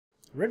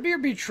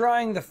Redbeard be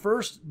trying the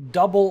first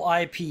double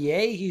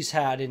IPA he's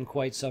had in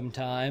quite some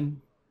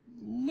time.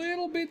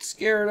 Little bit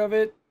scared of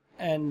it,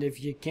 and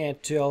if you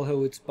can't tell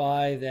who it's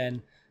by,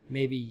 then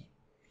maybe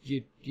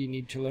you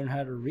need to learn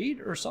how to read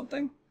or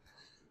something.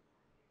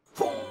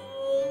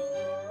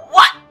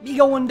 What be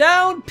going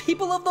down,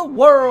 people of the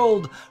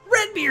world?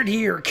 Redbeard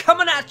here,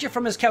 coming at you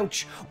from his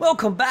couch.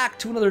 Welcome back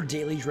to another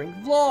Daily Drink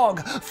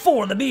vlog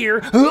for the beer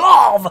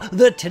of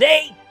the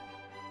today.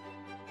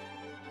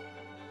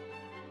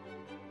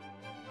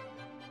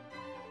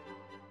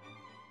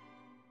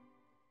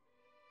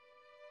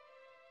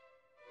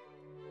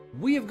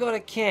 We have got a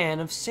can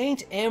of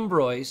St.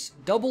 Ambroise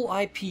Double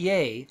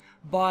IPA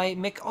by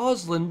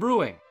McAuslan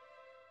Brewing.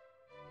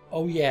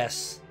 Oh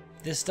yes,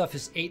 this stuff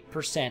is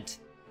 8%.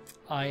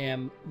 I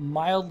am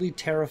mildly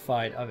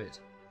terrified of it.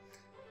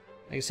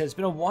 Like I said, it's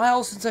been a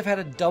while since I've had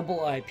a double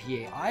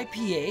IPA.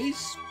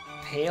 IPAs,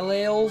 pale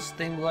ales,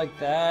 things like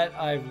that,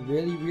 I've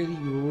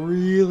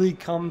really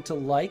come to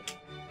like.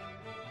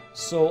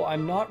 So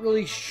I'm not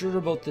really sure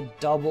about the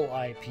double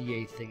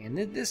IPA thing. And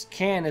this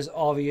can has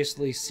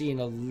obviously seen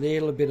a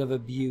little bit of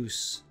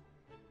abuse.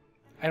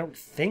 I don't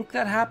think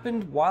that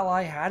happened while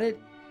I had it,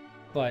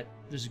 but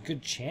there's a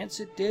good chance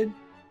it did.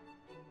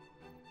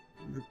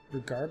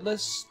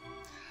 Regardless,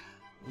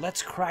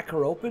 let's crack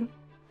her open.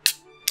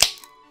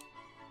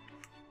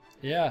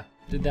 Yeah,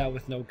 did that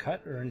with no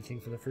cut or anything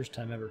for the first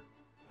time ever.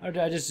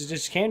 It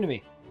just came to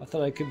me. I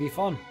thought it could be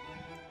fun.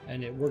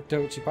 And it worked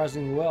out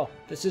surprisingly well.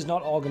 This is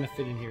not all going to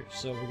fit in here,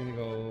 so we're going to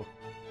go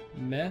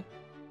meh.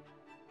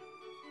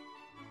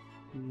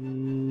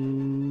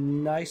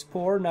 Nice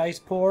pour, nice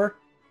pour.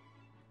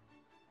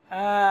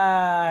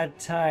 Ah,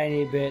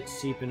 tiny bit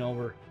seeping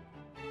over.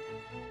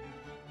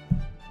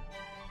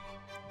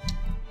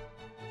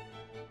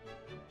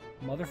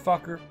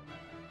 Motherfucker.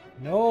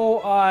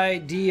 No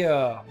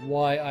idea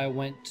why I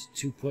went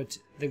to put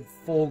the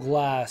full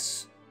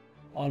glass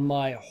on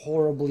my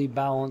horribly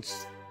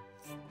balanced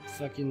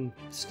fucking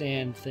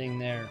stand thing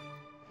there.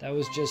 That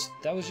was just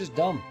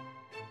dumb.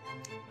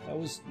 That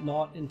was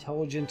not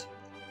intelligent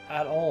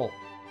at all.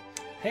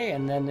 Hey,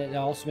 and then it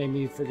also made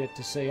me forget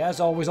to say, as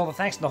always, all the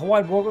thanks to the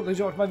Hawaiian world.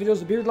 Please watch my videos.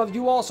 The beard loves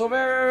you all so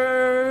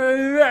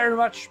very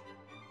much.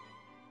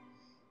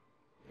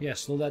 Yeah,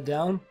 slow that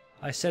down.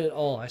 I said it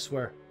all, I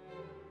swear.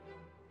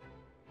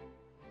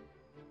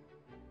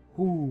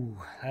 Ooh,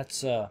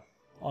 that's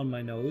on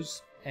my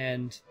nose,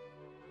 and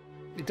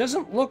it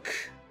doesn't look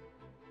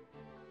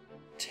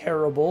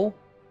terrible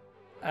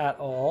at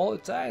all.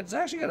 It's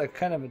actually got a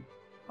kind of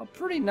a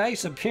pretty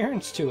nice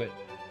appearance to it,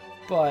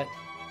 but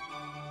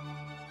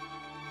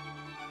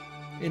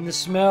in the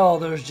smell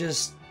there's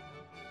just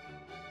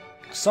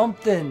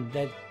something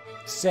that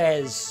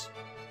says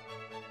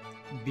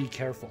be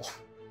careful.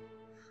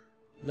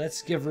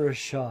 Let's give her a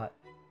shot.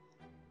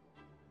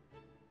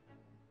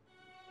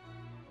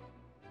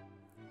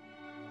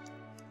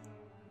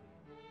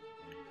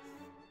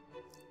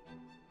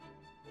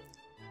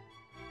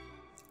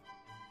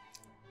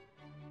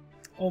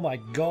 Oh my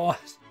god.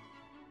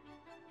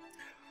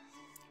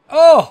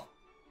 Oh!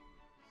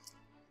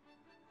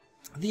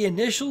 The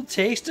initial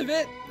taste of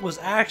it was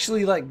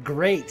actually like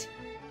great.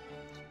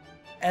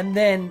 And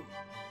then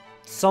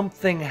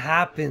something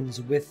happens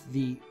with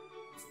the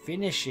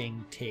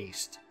finishing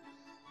taste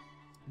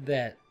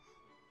that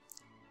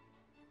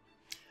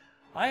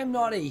I am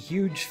not a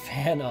huge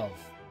fan of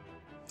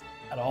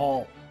at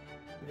all.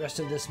 The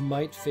rest of this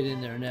might fit in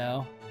there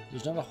now.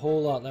 There's not a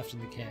whole lot left in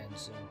the can,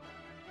 so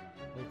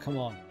well, come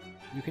on.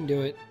 You can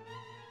do it.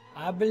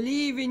 I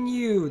believe in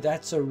you.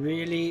 That's a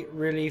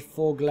really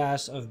full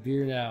glass of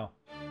beer now.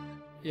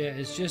 Yeah,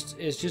 it's just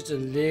a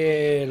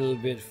little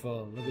bit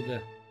full. Look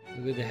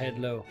at the head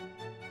low.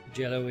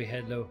 Jello-y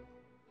head low.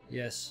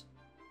 Yes.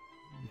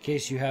 In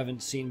case you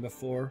haven't seen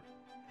before,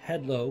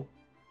 head low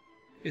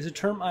is a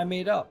term I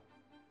made up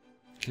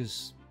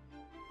because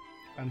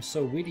I'm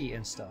so witty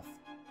and stuff.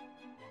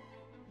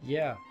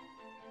 Yeah.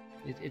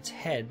 It's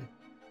head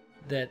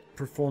that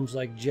performs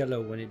like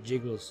jello when it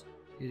jiggles.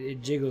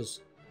 It jiggles.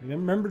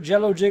 Remember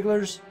Jello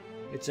jigglers?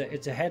 It's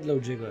a head low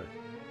jiggler,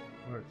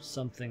 or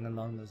something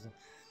along those lines.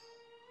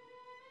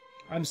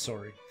 I'm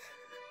sorry.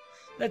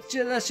 Let's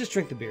just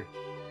drink the beer.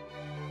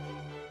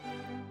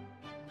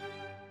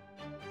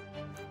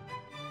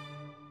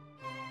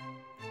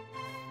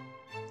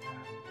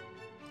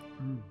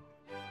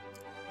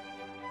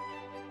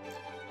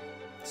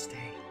 Stay.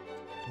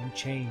 Don't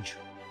change.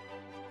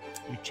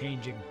 You're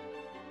changing.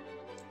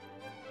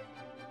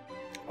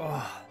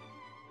 Oh.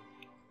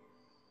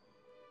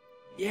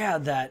 Yeah,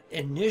 that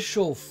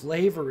initial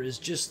flavor is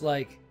just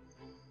like,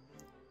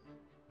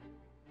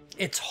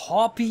 it's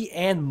hoppy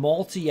and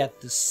malty at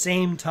the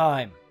same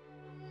time,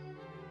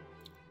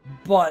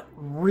 but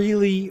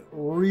really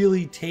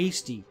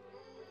tasty.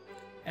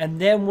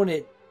 And then when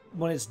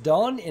it's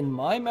done in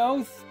my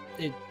mouth,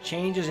 it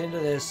changes into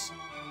this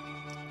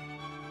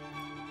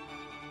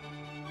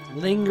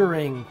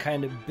lingering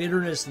kind of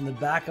bitterness in the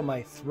back of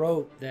my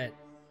throat that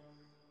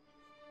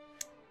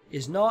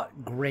is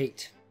not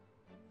great.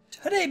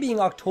 Today being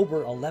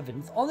October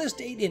 11th, on this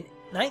date in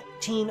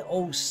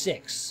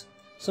 1906.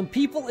 Some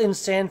people in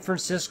San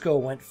Francisco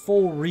went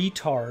full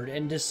retard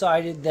and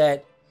decided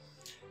that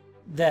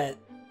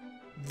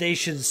they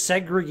should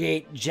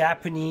segregate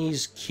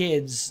Japanese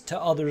kids to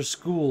other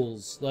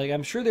schools. Like,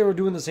 I'm sure they were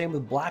doing the same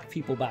with black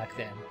people back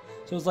then.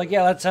 So it's like,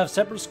 yeah, let's have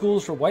separate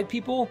schools for white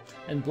people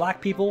and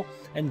black people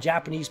and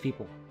Japanese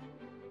people.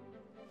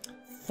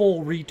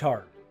 Full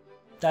retard.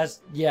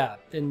 That's, yeah,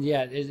 and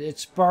yeah, it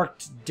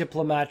sparked it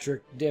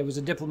was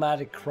a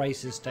diplomatic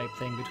crisis type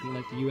thing between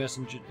like the US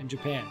and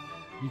Japan.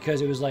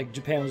 Because it was like,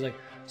 Japan was like,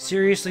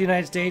 seriously,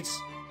 United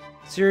States?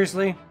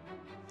 Seriously?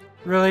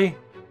 Really?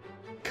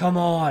 Come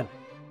on.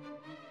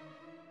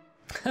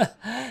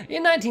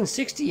 In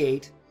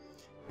 1968,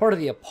 part of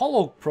the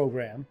Apollo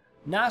program,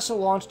 NASA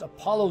launched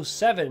Apollo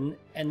 7,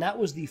 and that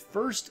was the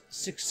first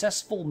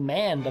successful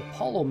manned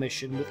Apollo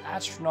mission with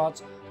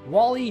astronauts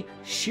Wally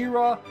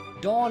Schirra,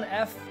 Don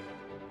F.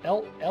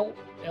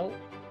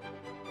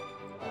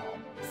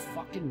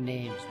 Fucking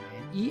names,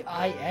 man.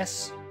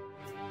 E-I-S-E-L-E?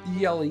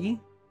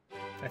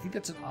 I think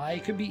that's an I.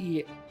 It could be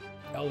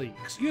E-L-E.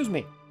 Excuse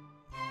me.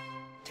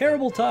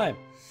 Terrible time.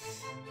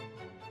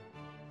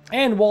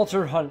 And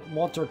Walter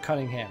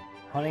Cunningham.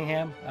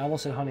 Hunningham? I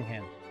almost said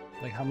Hunningham.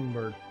 Like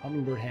hummingbird.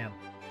 Hummingbird ham.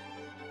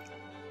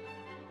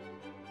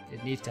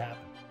 It needs to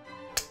happen.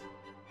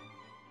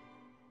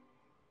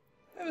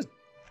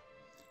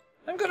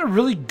 I've got a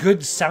really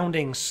good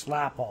sounding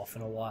slap off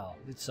in a while.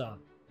 It's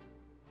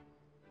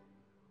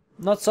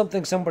not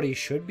something somebody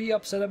should be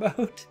upset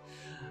about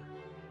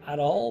at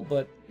all,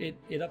 but it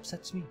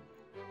upsets me.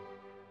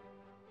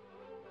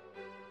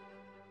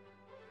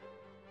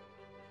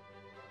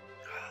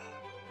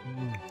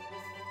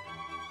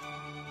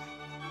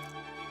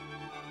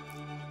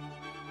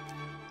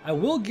 I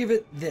will give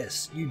it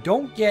this. You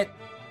don't get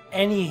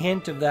any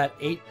hint of that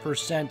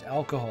 8%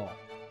 alcohol.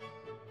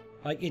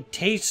 Like, it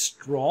tastes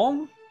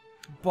strong,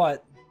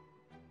 but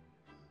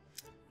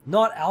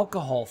not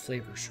alcohol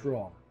flavor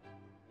strong.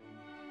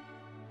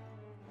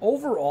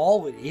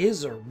 Overall, it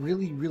is a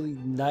really, really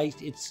nice...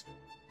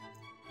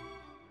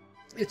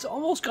 It's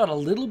almost got a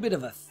little bit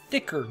of a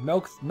thicker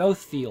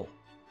mouthfeel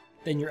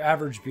than your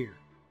average beer.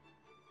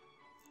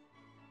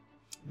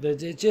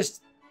 But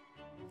it's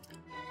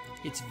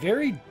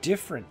very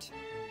different.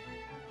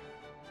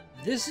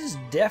 This is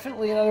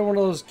definitely another one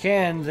of those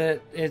cans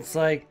that it's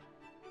like,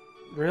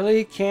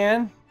 really,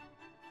 can?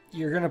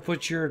 You're going to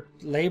put your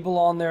label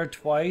on there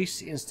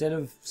twice instead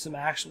of some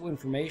actual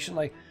information?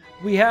 Like,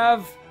 we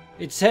have,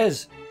 it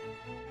says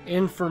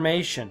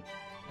information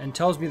and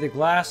tells me the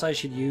glass I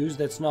should use.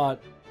 That's not,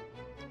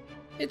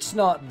 it's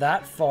not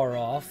that far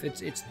off.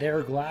 It's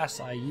their glass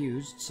I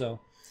used, so.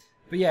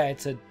 But yeah,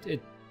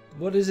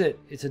 what is it?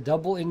 It's a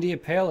double India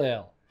Pale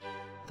Ale.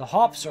 The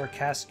hops are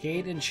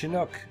Cascade and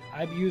Chinook.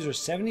 IBUs are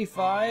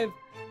 75,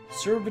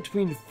 served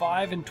between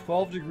 5 and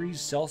 12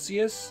 degrees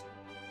Celsius.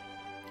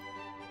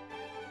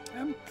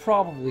 I'm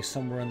probably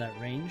somewhere in that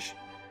range.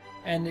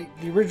 And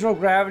the original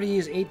gravity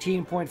is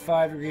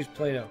 18.5 degrees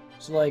Plato.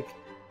 So, like,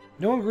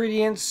 no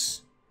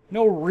ingredients,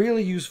 no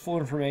really useful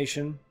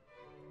information.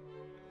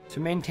 To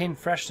maintain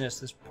freshness,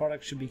 this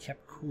product should be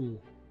kept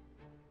cool.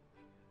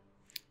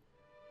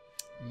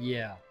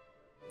 Yeah.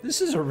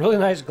 This is a really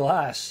nice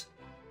glass.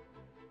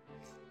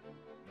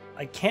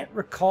 I can't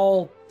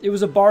recall... It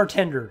was a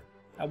bartender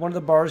at one of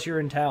the bars here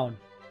in town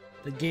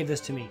that gave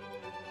this to me.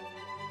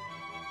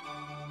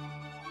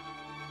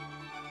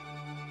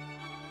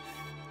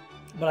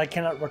 But I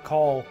cannot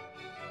recall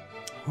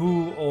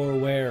who or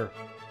where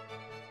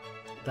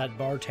that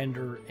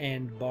bartender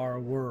and bar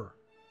were.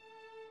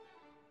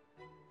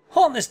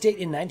 On this date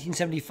in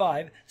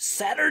 1975,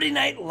 Saturday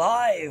Night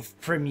Live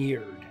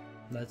premiered.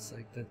 That's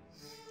like the...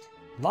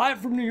 Live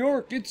from New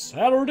York, it's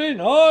Saturday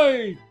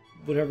night!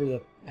 Whatever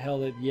the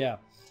hell it... Yeah.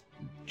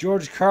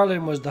 George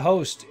Carlin was the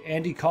host.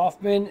 Andy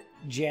Kaufman,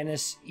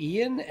 Janice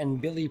Ian, and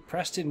Billy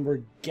Preston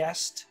were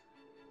guest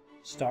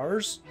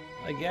stars,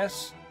 I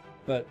guess.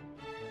 But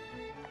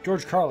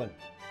George Carlin,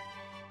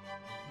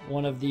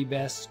 one of the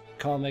best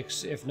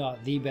comics, if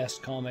not the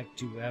best comic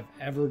to have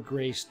ever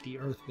graced the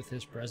earth with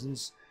his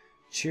presence.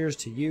 Cheers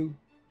to you.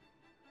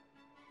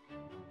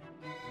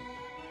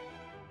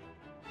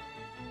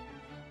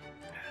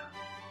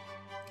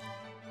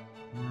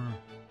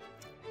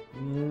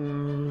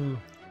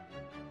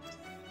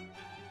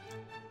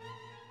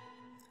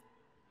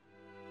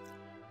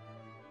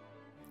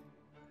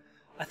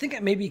 I think I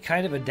may be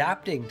kind of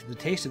adapting to the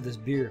taste of this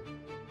beer.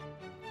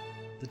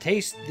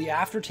 The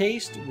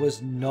aftertaste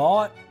was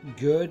not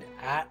good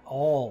at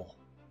all.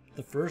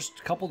 The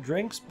first couple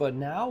drinks, but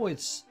now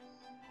it's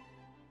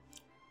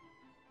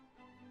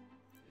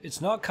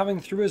not coming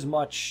through as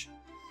much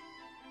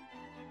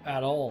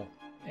at all.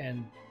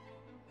 And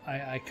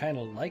I kind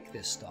of like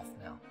this stuff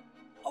now.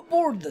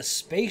 Aboard the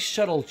Space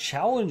Shuttle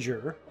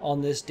Challenger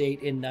on this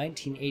date in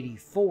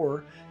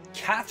 1984,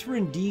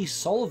 Catherine D.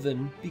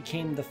 Sullivan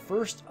became the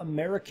first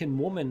American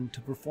woman to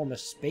perform a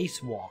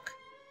spacewalk.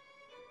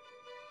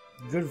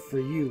 Good for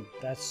you.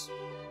 That's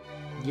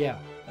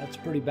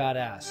pretty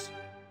badass.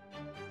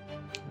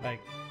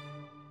 Like,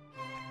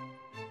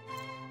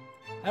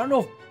 I don't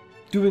know if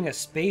doing a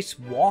space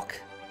walk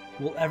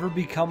will ever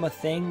become a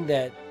thing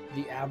that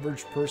the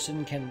average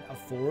person can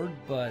afford,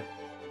 but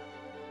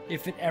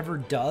if it ever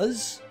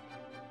does,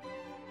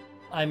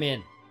 I'm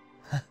in.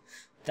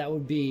 That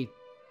would be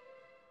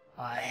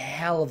a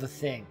hell of a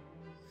thing.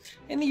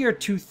 In the year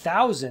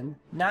 2000,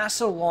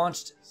 NASA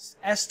launched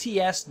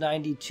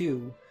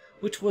STS-92,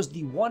 which was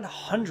the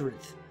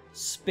 100th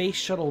space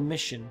shuttle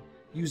mission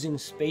using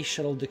Space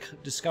Shuttle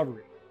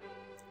Discovery.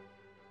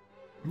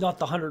 Not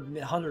the 100th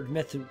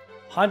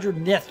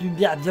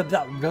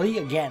really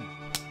again.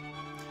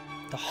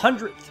 The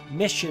 100th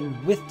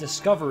mission with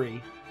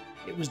Discovery.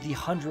 It was the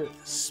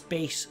 100th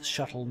space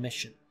shuttle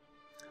mission.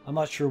 I'm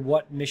not sure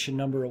what mission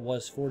number it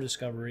was for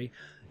Discovery.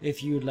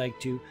 If you'd like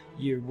to,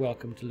 you're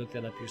welcome to look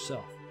that up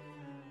yourself.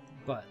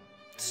 But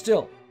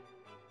still,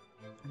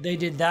 they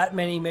did that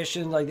many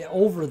missions, like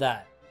over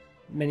that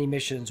many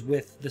missions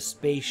with the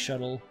space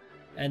shuttle,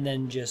 and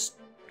then just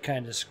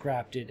kind of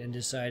scrapped it and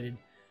decided,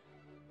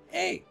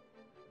 hey,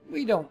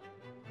 we don't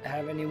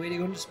have any way to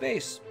go into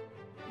space.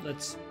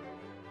 Let's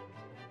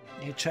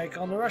hitchhike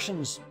on the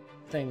Russians'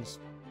 things.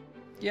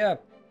 Yeah,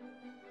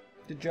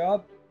 good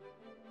job.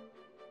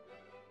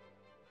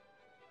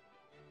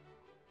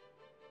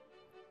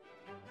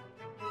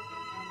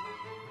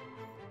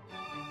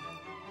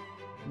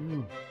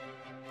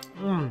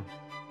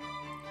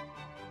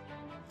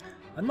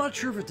 I'm not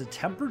sure if it's a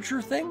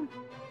temperature thing,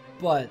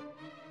 but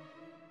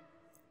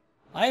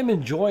I am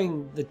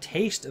enjoying the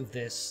taste of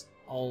this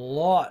a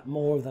lot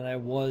more than I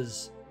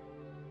was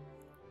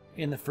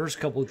in the first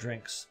couple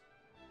drinks.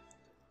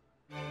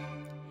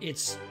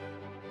 It's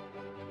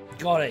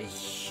got a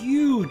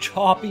huge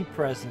hoppy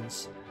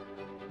presence,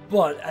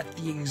 but at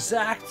the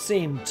exact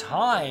same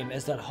time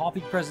as that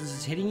hoppy presence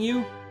is hitting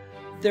you,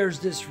 there's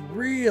this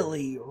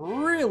really,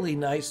 really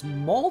nice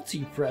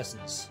malty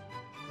presence.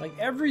 Like,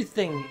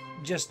 everything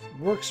just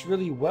works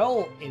really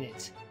well in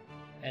it.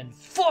 And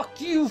fuck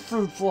you,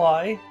 fruit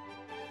fly!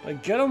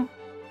 Like, get him?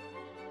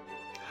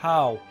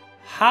 How?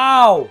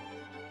 How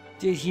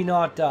did he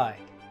not die?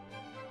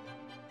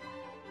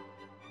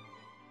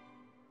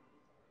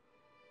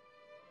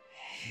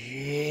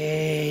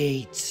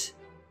 Hate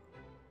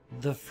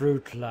the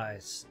fruit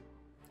flies.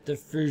 The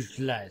fruit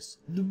flies.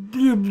 The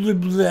blah blah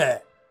blah.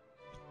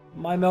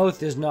 My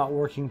mouth is not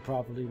working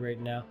properly right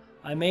now.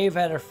 I may have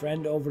had a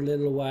friend over a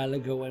little while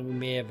ago and we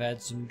may have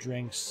had some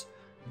drinks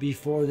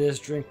before this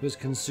drink was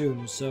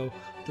consumed. So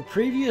the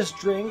previous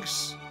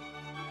drinks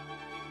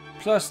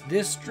plus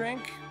this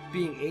drink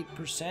being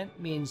 8%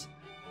 means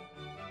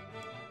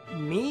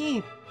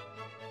me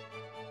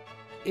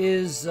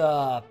is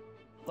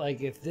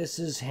like, if this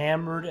is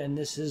hammered and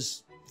this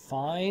is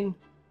fine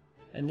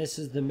and this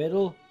is the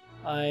middle,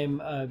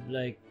 I'm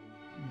like,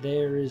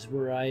 there is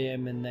where I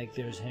am and like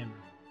there's hammered.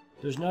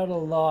 There's not a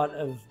lot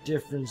of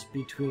difference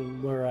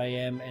between where I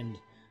am and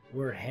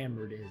where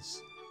hammered is.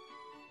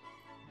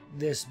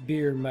 This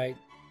beer might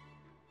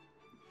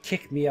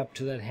kick me up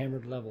to that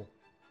hammered level.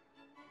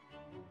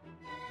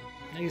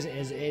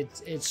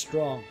 It's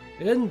strong.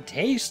 It doesn't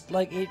taste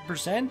like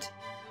 8%,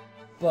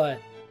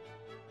 but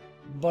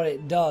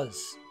it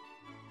does.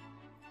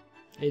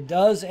 It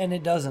does and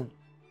it doesn't.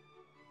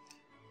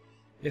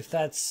 If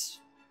that's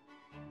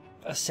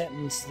a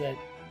sentence that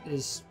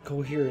is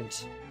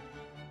coherent.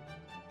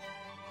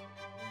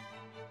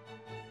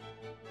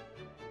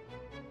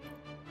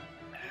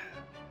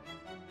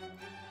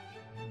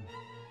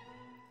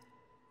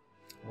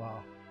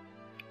 Wow.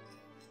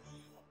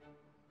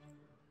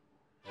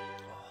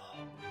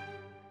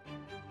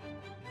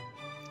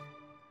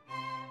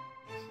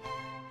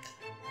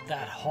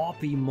 That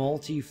hoppy,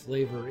 malty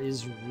flavor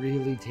is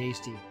really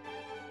tasty.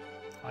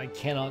 I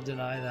cannot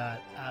deny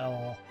that at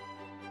all.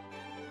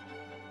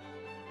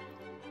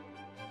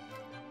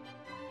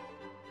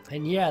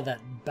 And yeah,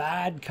 that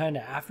bad kind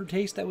of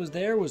aftertaste that was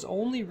there was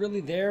only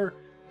really there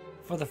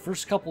for the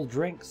first couple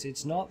drinks.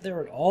 It's not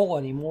there at all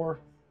anymore.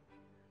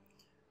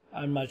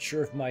 I'm not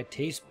sure if my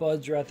taste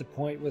buds are at the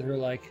point where they're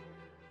like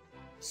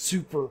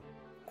super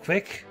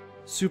quick,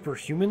 super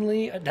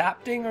humanly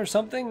adapting or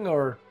something,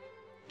 or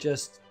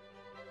just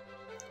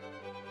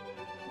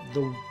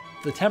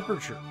the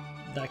temperature.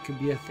 That could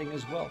be a thing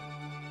as well.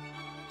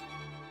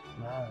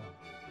 Wow.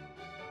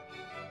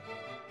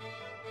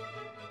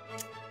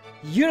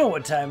 You know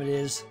what time it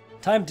is.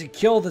 Time to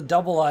kill the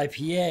double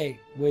IPA,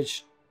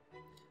 which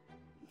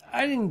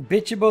I didn't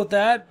bitch about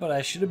that, but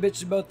I should have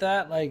bitched about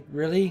that. Like,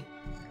 really?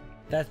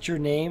 That's your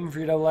name for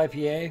your double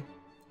IPA?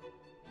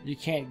 You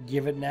can't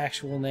give it an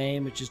actual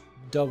name. It's just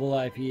double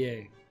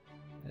IPA.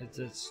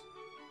 It's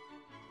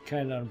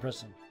kind of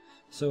unimpressive.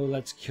 So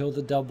let's kill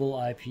the double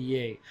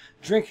IPA.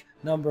 Drink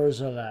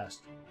numbers are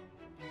last.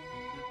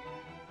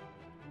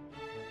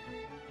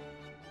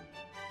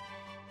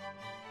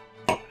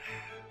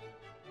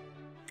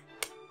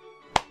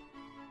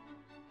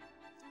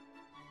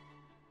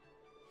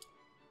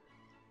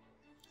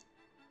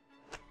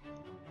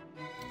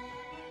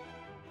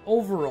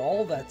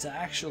 Overall, that's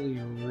actually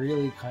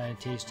really kind of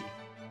tasty.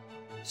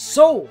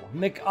 So,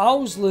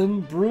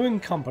 McAuslan Brewing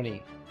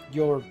Company.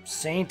 your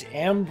St.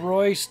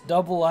 Ambroise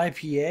double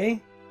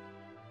IPA.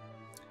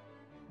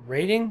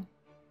 Rating?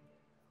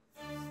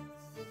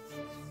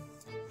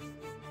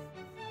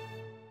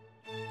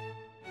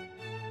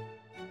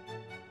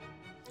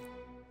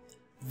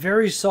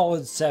 Very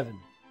solid 7.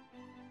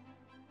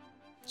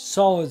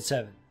 Solid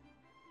 7.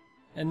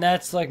 And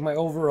that's like my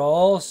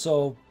overall,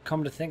 so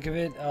come to think of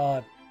it,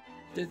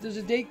 there's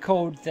a date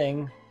code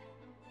thing,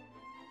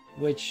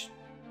 which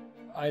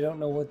I don't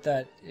know what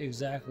that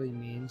exactly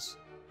means.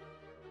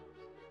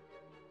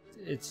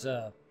 It's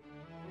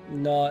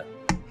not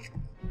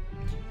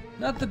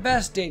the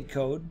best date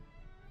code.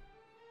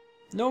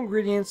 No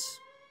ingredients.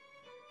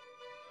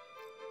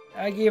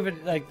 I gave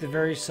it like the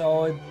very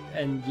solid,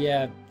 and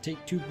yeah,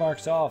 take 2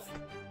 marks off,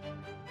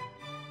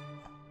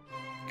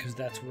 because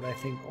that's what I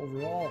think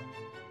overall.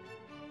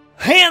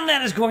 And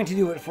that is going to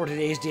do it for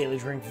today's Daily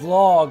Drink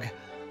vlog.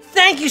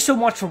 Thank you so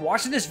much for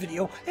watching this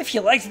video. If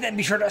you liked it, then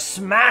be sure to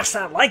smash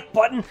that like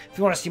button. If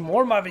you want to see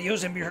more of my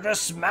videos, then be sure to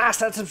smash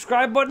that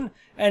subscribe button.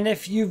 And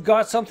if you've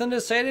got something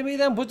to say to me,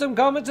 then put some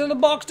comments in the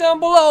box down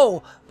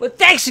below. But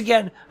thanks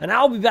again, and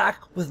I'll be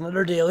back with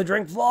another Daily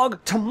Drink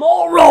vlog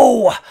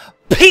tomorrow.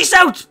 Peace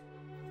out!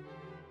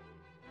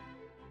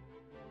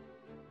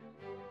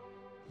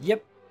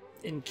 Yep,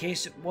 in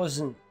case it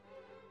wasn't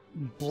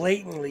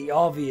blatantly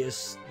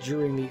obvious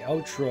during the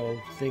outro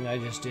thing I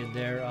just did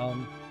there,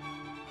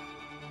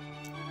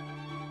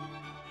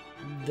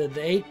 the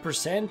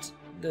 8%,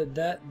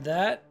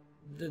 that,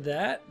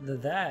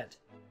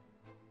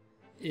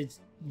 it's,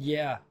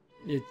 yeah,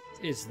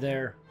 it's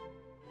there.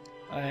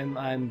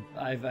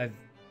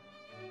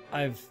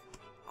 I've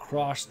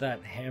crossed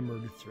that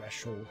hammered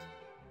threshold.